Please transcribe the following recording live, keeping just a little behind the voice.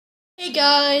Hey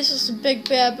guys, this is Big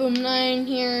Bad Boom 9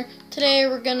 here. Today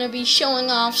we're going to be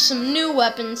showing off some new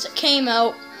weapons that came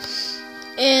out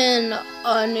in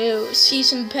a new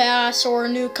season pass or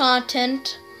new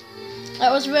content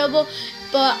that was available.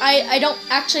 But I don't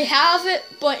actually have it,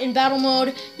 but in battle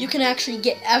mode you can actually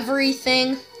get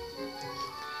everything.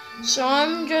 So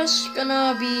I'm just going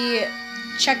to be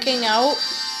checking out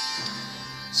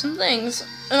some things.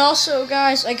 And also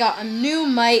guys, I got a new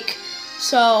mic,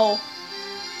 so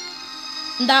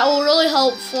that will really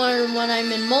help for when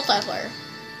I'm in multiplayer.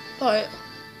 But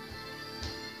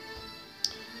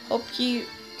hope you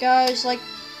guys like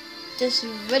this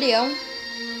video.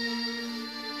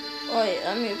 Wait,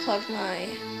 let me plug my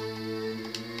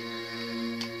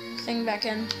thing back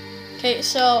in. Okay,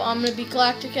 so I'm gonna be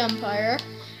Galactic Empire,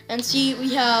 and see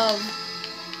we have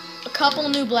a couple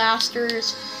new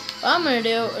blasters. What I'm gonna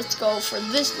do is go for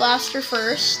this blaster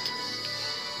first.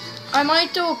 I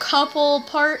might do a couple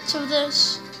parts of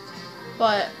this,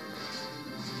 but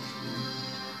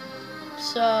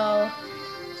so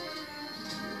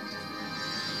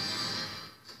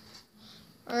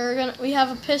we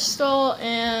have a pistol,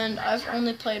 and I've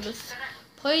only played this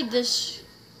with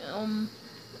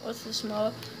this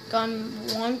gun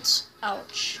once.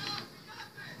 Ouch.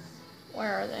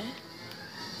 Where are they?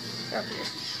 They're up here.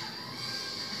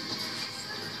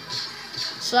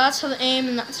 So that's how they aim,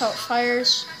 and that's how it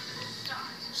fires.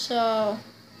 So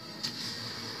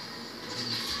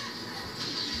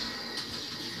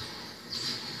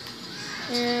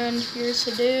and here's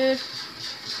the dude.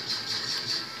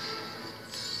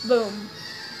 Boom.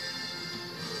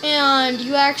 And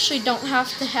you actually don't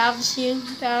have to have the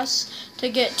season pass to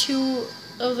get two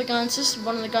of the guns. This is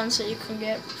one of the guns that you can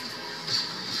get.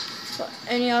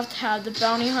 And you have to have the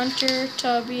bounty hunter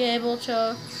to be able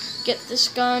to get this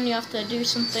gun. You have to do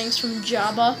some things from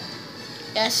Jabba.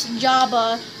 Yes,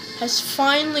 Jabba has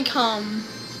finally come,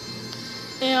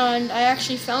 and I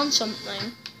actually found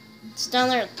something. It's down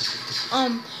there.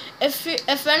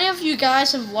 If any of you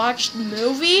guys have watched the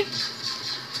movie,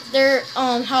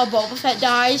 how Boba Fett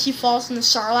dies, he falls in the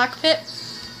Sarlacc pit.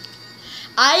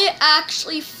 I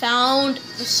actually found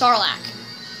the Sarlacc.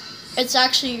 It's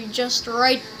actually just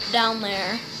right down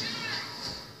there.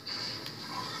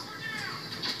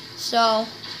 So,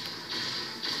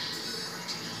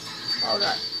 oh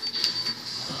god,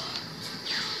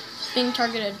 it's being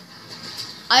targeted.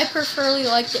 I preferably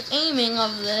like the aiming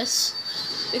of this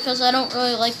because I don't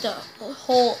really like the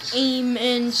whole aim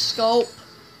in scope,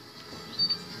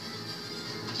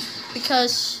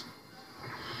 because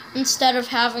instead of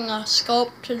having a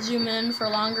scope to zoom in for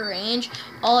longer range,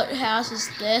 all it has is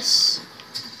this.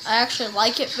 I actually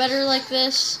like it better like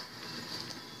this.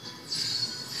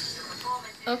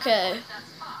 Okay.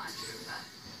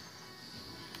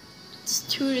 It's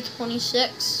 2 to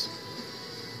 26.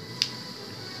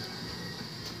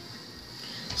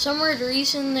 Some weird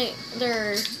reason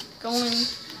they're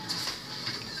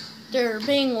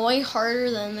being way harder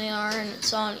than they are, and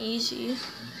it's on easy.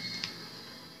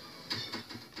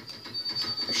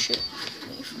 Or shoot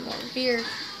me from over here.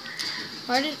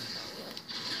 Why did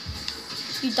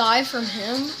you die from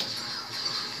him?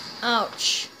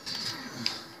 Ouch.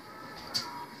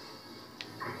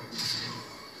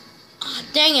 Ah,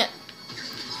 dang it.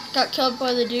 Got killed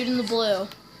by the dude in the blue.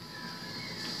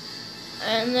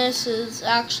 And this is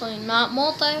actually not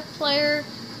multiplayer.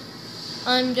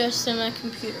 I'm just in a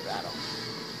computer battle.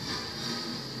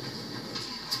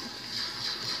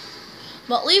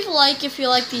 But leave a like if you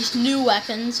like these new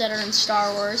weapons that are in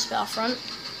Star Wars Battlefront.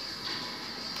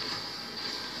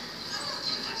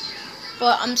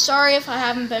 But I'm sorry if I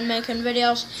haven't been making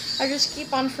videos. I just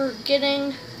keep on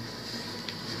forgetting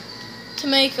to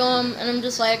make them, and I'm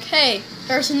just like, hey,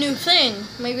 there's a new thing.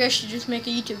 Maybe I should just make a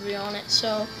YouTube video on it.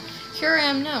 So here I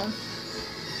am now.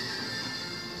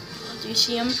 Do you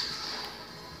see him?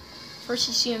 First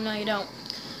you see him, now you don't.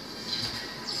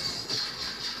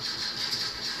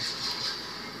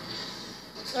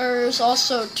 There's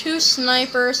also 2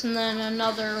 snipers and then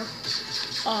another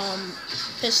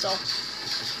pistol.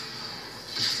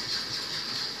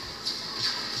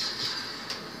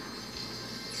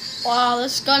 Wow,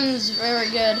 this gun is very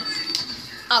good.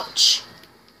 Ouch.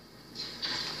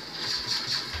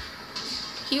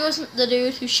 He wasn't the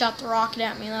dude who shot the rocket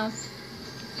at me, though.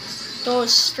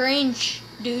 Those strange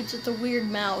dudes with the weird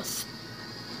mouth.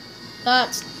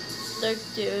 That's the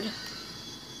dude.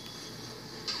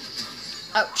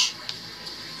 Ouch.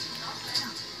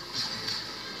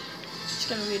 There's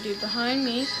gonna be a dude behind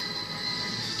me.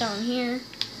 Down here.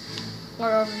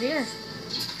 Or over here.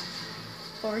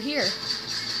 Over here.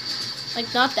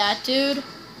 Like, not that dude,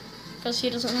 because he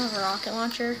doesn't have a rocket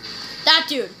launcher. That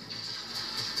dude!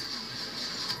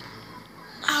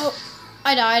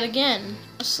 I died again.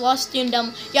 A Celestian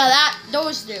Dumb. Yeah,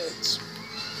 those dudes.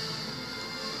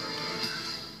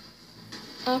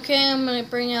 Okay, I'm gonna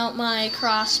bring out my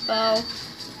crossbow.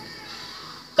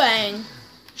 Bang.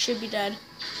 Should be dead.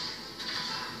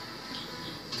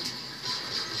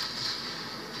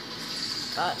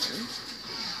 Got him.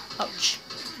 Ouch.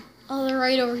 Oh, they're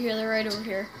right over here. They're right over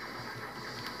here.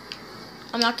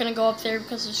 I'm not gonna go up there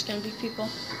because there's gonna be people.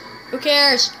 Who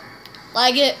cares?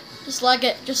 Like it. Just like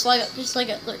it. Just like it. Just like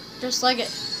it. Look. Just like it.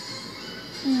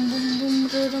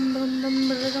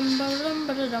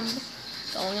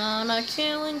 Going on a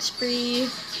killing spree.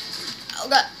 Oh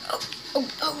god. Oh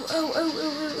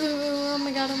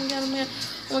my god. Oh my god. Oh my god.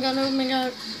 Oh my god. Oh my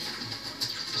god.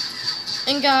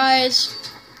 And guys,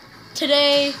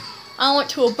 today I went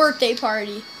to a birthday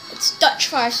party. It's Dutch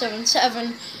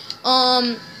 577.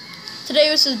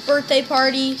 Today was his birthday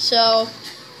party, so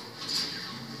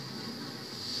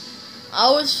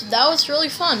that was really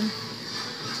fun.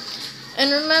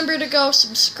 And remember to go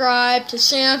subscribe to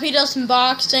Sam. He does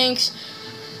unboxings.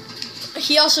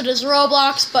 He also does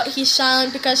Roblox, but he's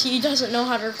silent because he doesn't know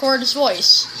how to record his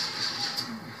voice.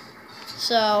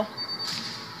 So,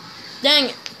 dang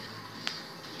it.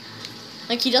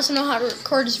 Like, he doesn't know how to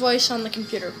record his voice on the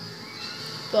computer.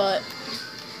 But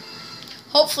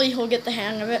hopefully he'll get the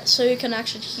hang of it so you can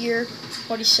actually hear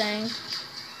what he's saying.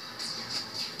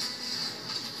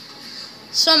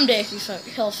 Someday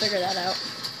he'll figure that out.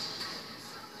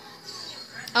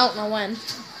 I don't know when.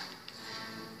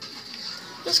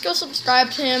 Just go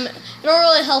subscribe to him. It'll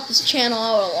really help his channel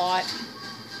out a lot.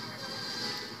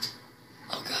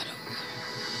 Oh god, oh god.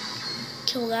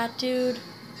 Kill that dude.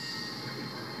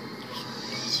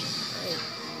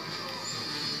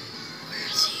 Where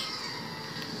is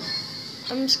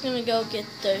he? I'm just gonna go get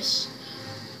this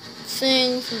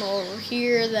thing from over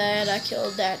here that I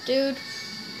killed that dude.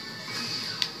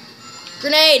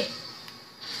 Grenade!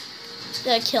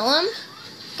 Did I kill him?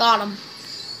 Got him.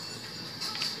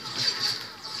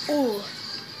 Ooh.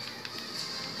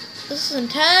 This is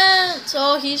intense.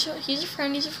 Oh, he's a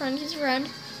friend, he's a friend, he's a friend.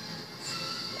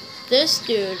 This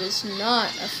dude is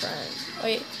not a friend.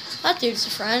 Wait, that dude's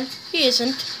a friend. He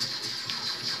isn't.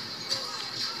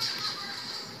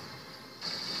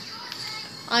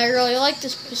 I really like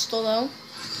this pistol though.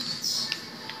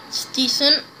 It's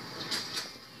decent.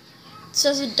 It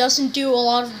says it doesn't do a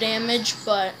lot of damage,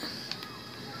 but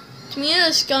to me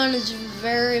this gun is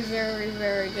very, very,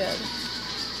 very good.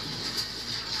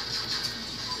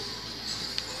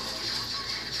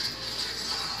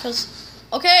 Because,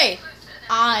 okay,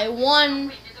 I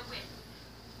won.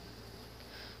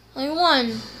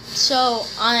 So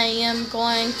I am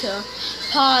going to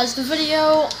pause the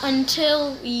video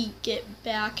until we get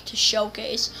back to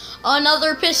showcase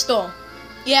another pistol.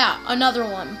 Yeah, another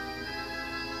one.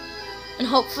 And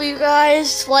hopefully you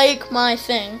guys like my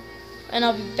thing. And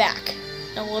I'll be back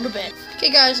in a little bit.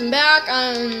 Okay guys, I'm back.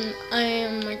 I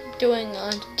am doing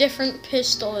a different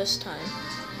pistol this time.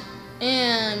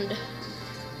 And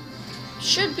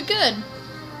should be good.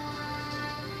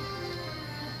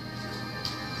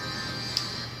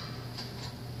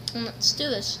 And let's do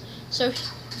this. So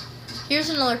here's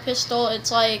another pistol.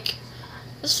 It's like,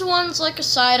 this one's like a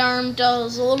sidearm,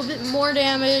 does a little bit more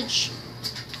damage.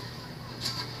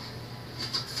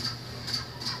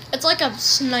 It's like a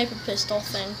sniper pistol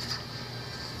thing.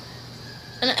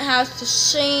 And it has the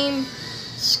same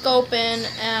scope in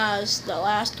as the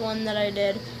last one that I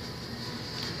did,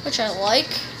 which I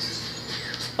like.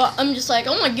 But I'm just like,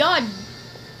 oh my god,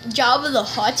 Jabba the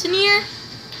Hutt's in here?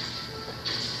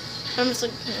 I'm just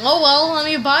like, oh well, let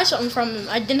me buy something from him.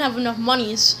 I didn't have enough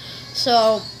monies,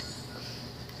 so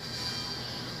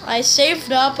I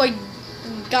saved up. I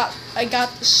got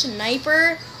the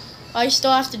sniper. I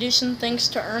still have to do some things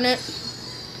to earn it,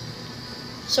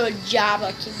 so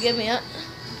Jabba can give me it.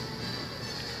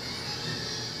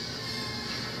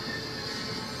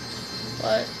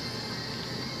 But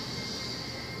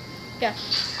yeah,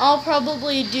 I'll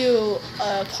probably do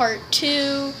part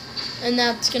 2, and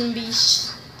that's gonna be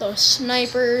those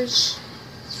snipers.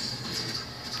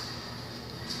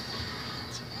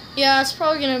 Yeah, it's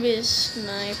probably gonna be the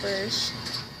snipers.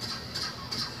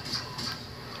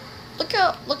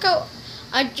 Look how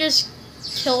I just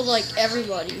killed like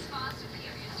everybody.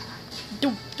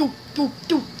 Doop doop doop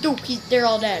doop doop. They're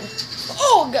all dead.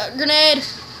 Oh, got grenade.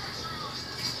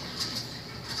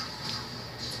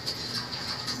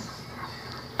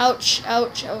 Ouch,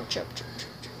 ouch, ouch, ouch, ouch.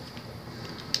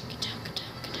 Get down, get down,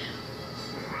 get down.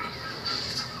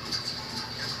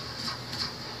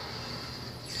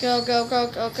 Go, go, go,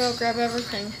 go, go, grab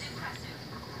everything.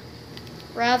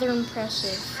 Rather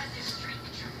impressive.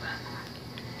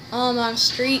 Oh, I'm on a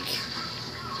streak.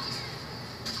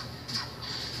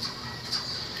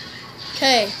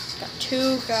 Okay, got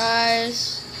 2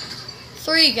 guys,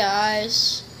 3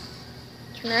 guys,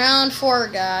 turn around, 4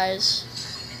 guys,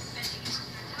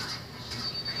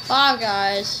 5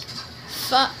 guys,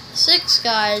 6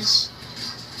 guys,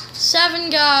 7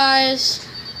 guys,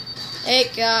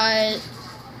 8 guys,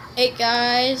 8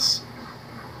 guys.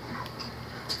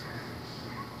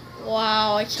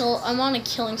 Wow, I'm on a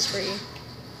killing spree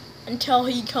until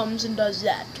he comes and does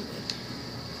that to me.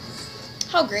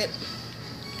 How great.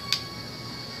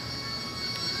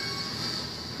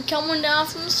 I'm coming down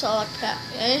from the solid pack,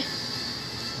 eh?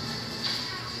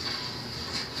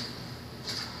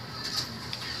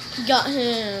 Got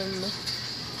him.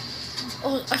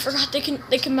 Oh, I forgot they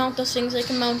can mount those things. They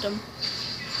can mount them.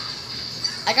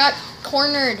 I got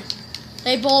cornered.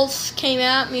 They both came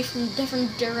at me from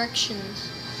different directions.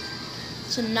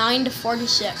 It's a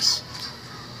 9-46.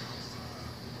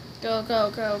 Go,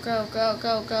 go, go, go, go,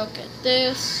 go, go. Get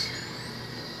this.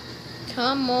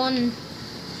 Come on.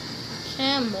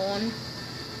 Come on.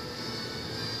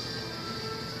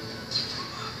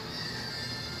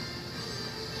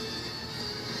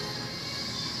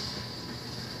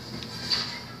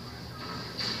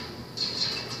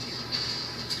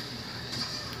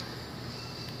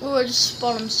 Ooh, I just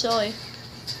spot him silly.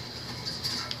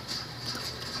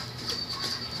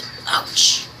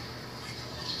 Ouch!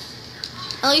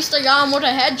 At least I got him with a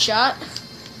headshot.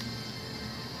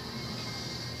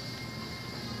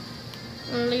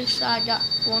 At least I got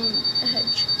one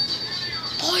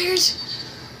headshot. Oh, here's...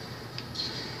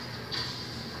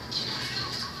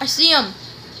 I see him.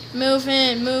 Move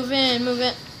in, move in, move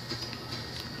in.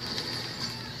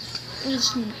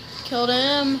 Just killed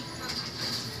him.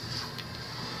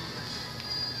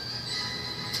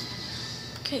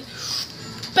 Okay.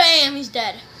 Bam! He's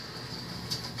dead.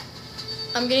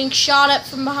 I'm getting shot at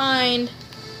from behind.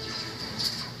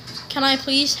 Can I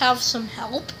please have some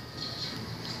help?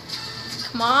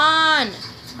 Come on!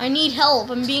 I need help.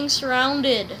 I'm being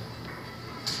surrounded.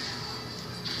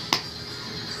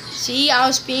 See, I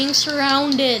was being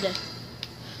surrounded.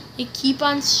 They keep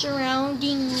on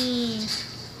surrounding me.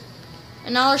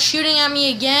 And now they're shooting at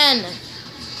me again.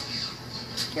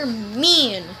 You're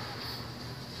mean.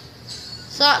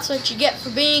 So that's what you get for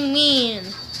being mean.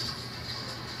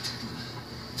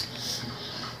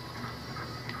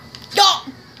 Oh!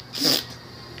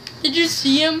 Did you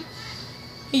see him?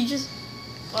 He just...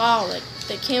 Wow,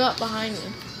 they came up behind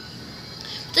me.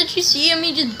 Did you see him?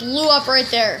 He just blew up right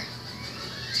there.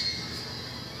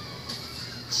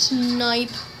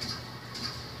 Snipe.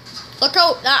 Look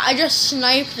how... I just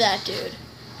sniped that dude.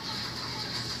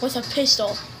 With a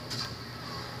pistol.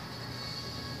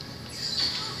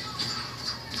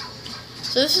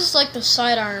 So this is like the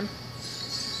sidearm.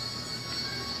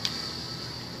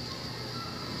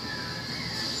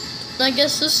 And I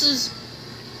guess this is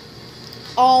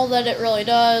all that it really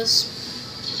does.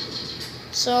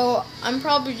 So I'm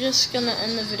probably just gonna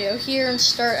end the video here and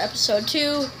start episode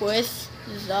 2 with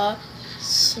the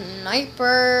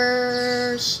snipers.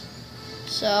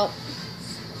 So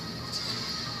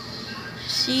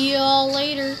see y'all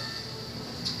later.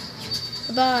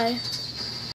 Bye.